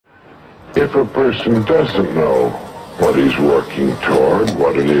If a person doesn't know what he's working toward,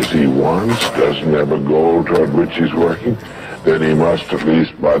 what it is he wants, doesn't have a goal toward which he's working, then he must, at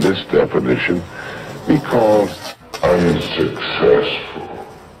least by this definition, be called unsuccessful.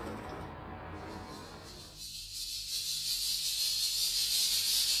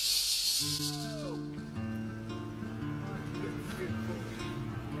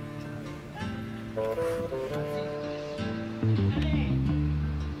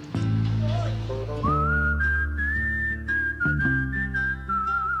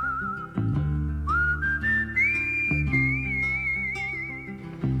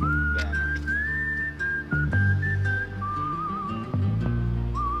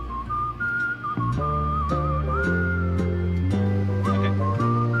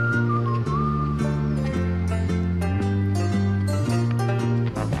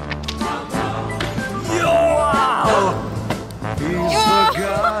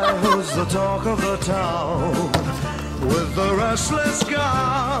 The talk of the town with the restless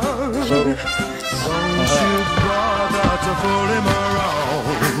guy. Don't you bother to fool him around.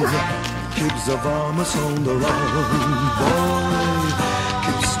 Keeps the varmints on the run, boy.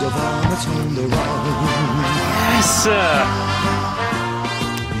 Keeps the varmints on the run. Yes, sir.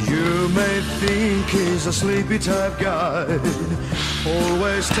 You may think he's a sleepy type guy,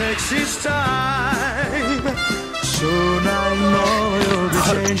 always takes his time. Soon I know you'll be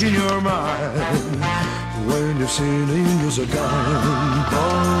changing your mind when you've seen him use a gun,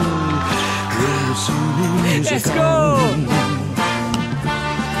 boy. When you've seen him use a gun.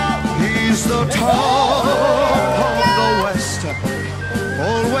 He's the top of the West,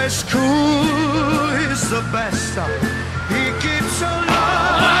 always cool, he's the best. He keeps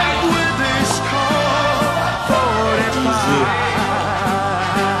alive with his car 45.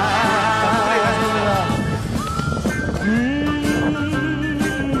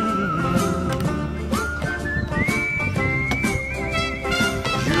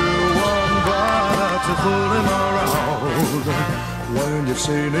 Pull him around when you've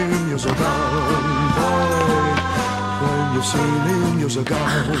seen him use a gun, boy. When you've seen him use a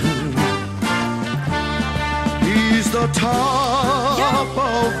gun. He's the top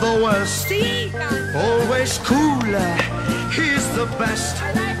of the West, always cool, he's the best.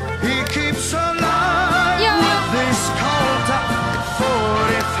 He keeps alive with this Colt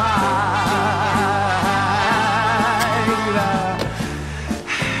 45.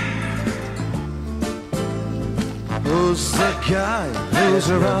 Who's the guy who's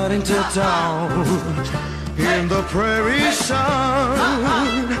riding to town in the prairie sun?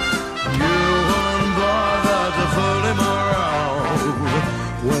 You won't bother to fool him around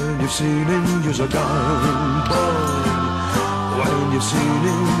when you've seen him use a gun, boy. When you've seen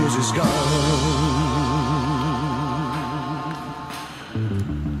him use his gun.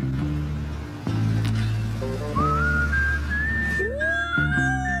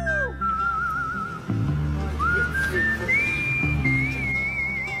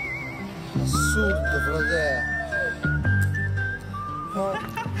 Assurdo, fratello.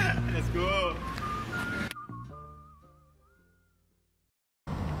 Let's go.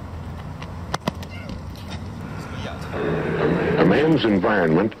 A man's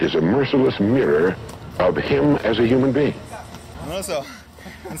environment is a merciless mirror of him as a human being. Non so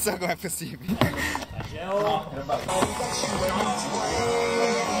com'è possibile.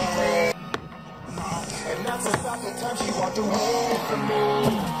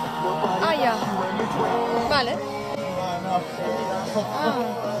 Aia. Male? Ah.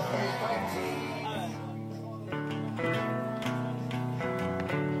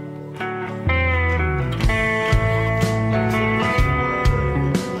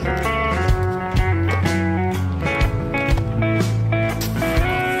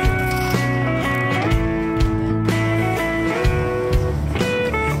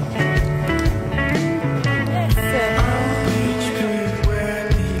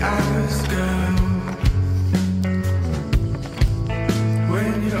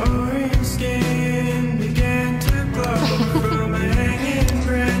 When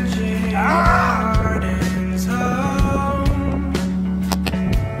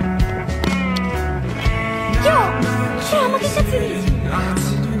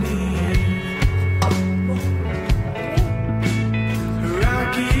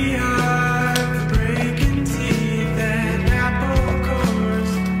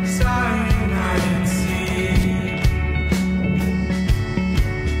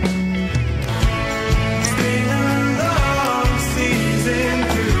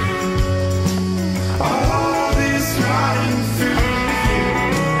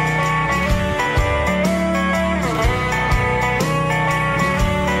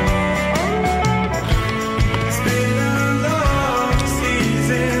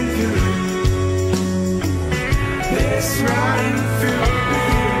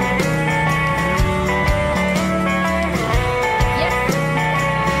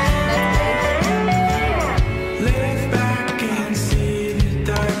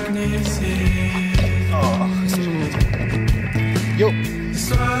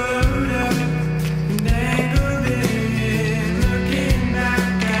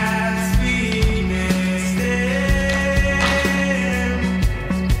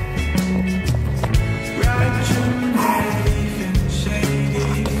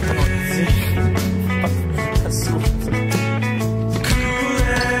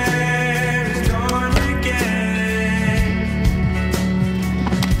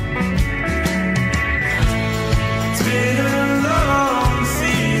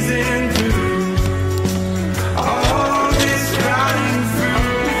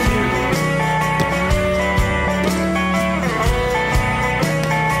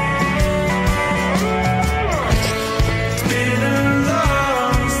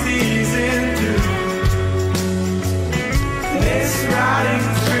riding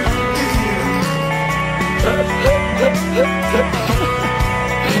through with you.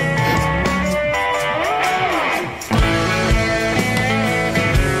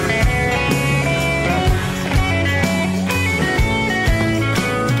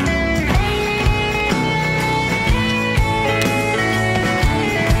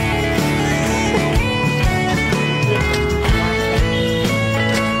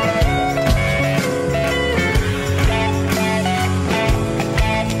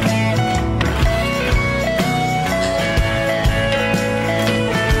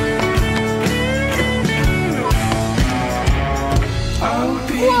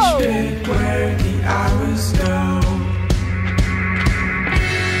 Where the hours go,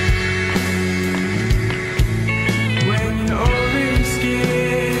 when orange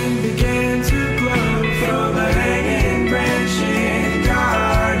skin began to glow from the hanging branch in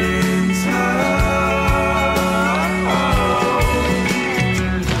gardens.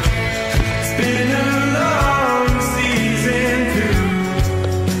 It's been a long season through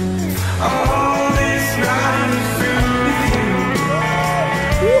all this riding through with you.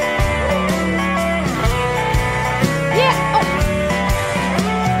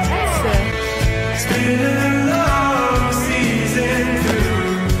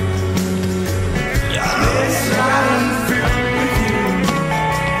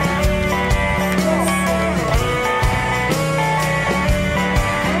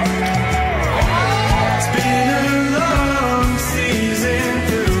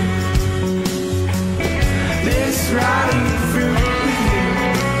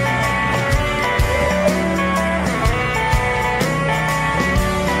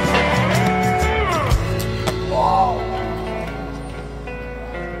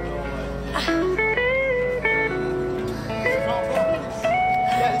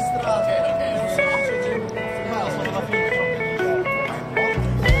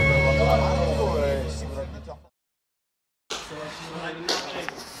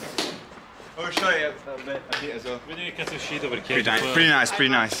 Oh, show you a bit as well. Vedi che cazzo è uscito perché... Pretty nice,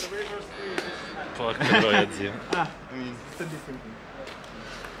 pretty nice. Porca troia, zio. I mean, it's a different thing.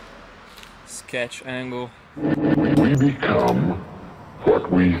 Sketch angle. We become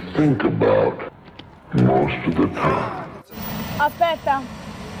what we think about most of the time. Aspetta.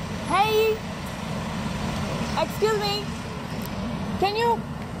 Hey! Excuse me. Can you...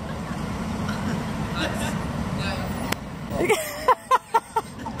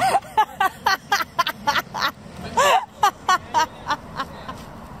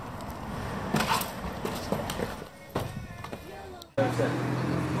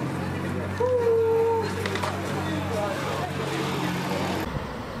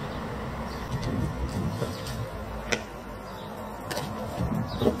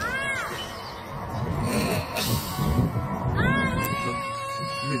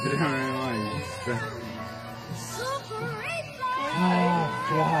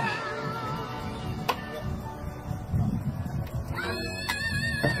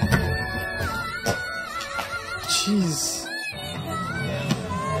 Jeez.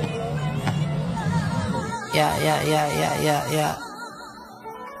 Yeah.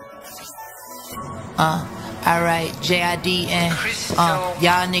 Alright, JID and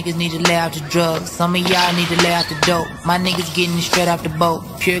y'all niggas need to lay out the drugs. Some of y'all need to lay out the dope. My niggas getting it straight off the boat.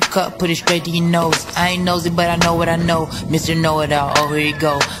 Pure cut, put it straight to your nose. I ain't nosy, but I know what I know. Mr. Know-It-All, oh here you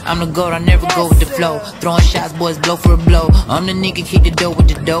go. I'm the GOAT, I never go with the flow. Throwing shots, boys, blow for a blow. I'm the nigga kick the dough with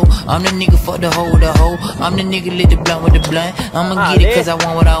the dough. I'm the nigga fuck the hoe with the hoe. I'm the nigga lit the blunt with the blunt. I'ma get it cause I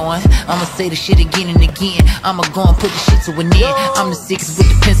want what I want. I'ma say the shit again and again. I'ma go and put the shit to an end. I'm the sickest with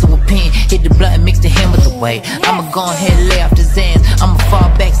the pencil and pen. Hit the blunt and mix the ham with the way. I'ma go ahead and lay off the Zans. I'ma fall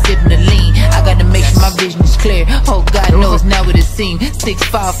back sipping the lean. I gotta make sure my vision is clear. Oh God knows now what it seems. 6,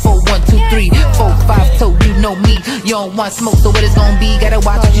 5, 4, 1, 2, 3, 4, 5, so you know me. You don't want smoke, so what it's gonna be? Gotta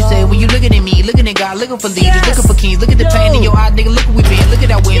watch what you say when you looking at me. Looking at God, looking for leaders, looking for kings. Look at the pain in your eye, nigga. Look what we been. Look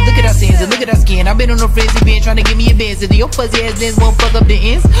at our wins, look at our sins, and look at our skin. I've been on no frenzy, been trying to give me a Benz. And your fuzzy ass ends won't fuck up the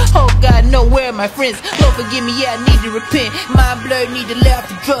ends. Oh God, no, where are my friends? Lord forgive me, yeah, I need to repent. My blood need to lay off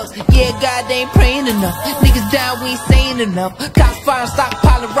the drugs. Yeah, God ain't praying enough. Niggas down, we ain't saying enough. Cops fire,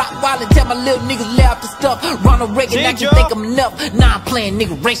 stockpiling, rock wildin'. Tell my little niggas lay off the stuff. Ronald Reagan, I can think I'm enough. Nah, I'm playing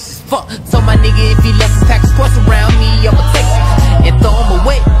nigga racist fuck. So my nigga, if he left some pack of sports around me, I'ma take him and throw him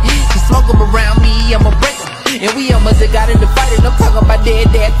away. He smoke him around me, I'ma break him. And we almost got in the fight, and I'm talking about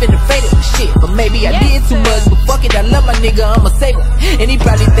dead dad finna fade it. Shit, but maybe I did too much. But fuck it, I love my nigga, I'ma save him. And he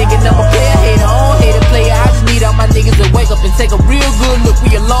probably thinking I'm a player hater, I don't hate a player, I just need feed all my niggas and wake up and take a real good look.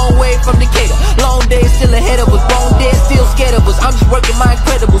 We a long way from Decatur. Long days still ahead of us. Grown dead still scared of us. I'm just working my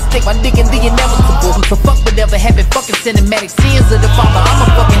incredibles. Stick my dick in the inevitable. So fuck whatever happened. Fucking cinematic scenes of the father. I'm a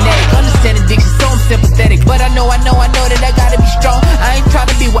fucking addict. Understand addiction, so I'm sympathetic. But I know that I gotta be strong. I ain't trying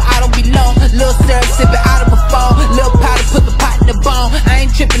to be where I don't belong. Lil' syrup sipping out of a phone. Lil' powder put the pot in the bone. I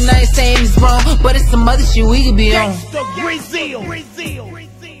ain't tripping, I ain't saying it's wrong. But it's some other shit we could be on.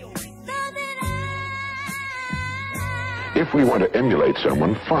 If we want to emulate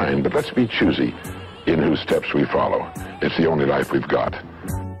someone, fine, but let's be choosy in whose steps we follow. It's the only life we've got.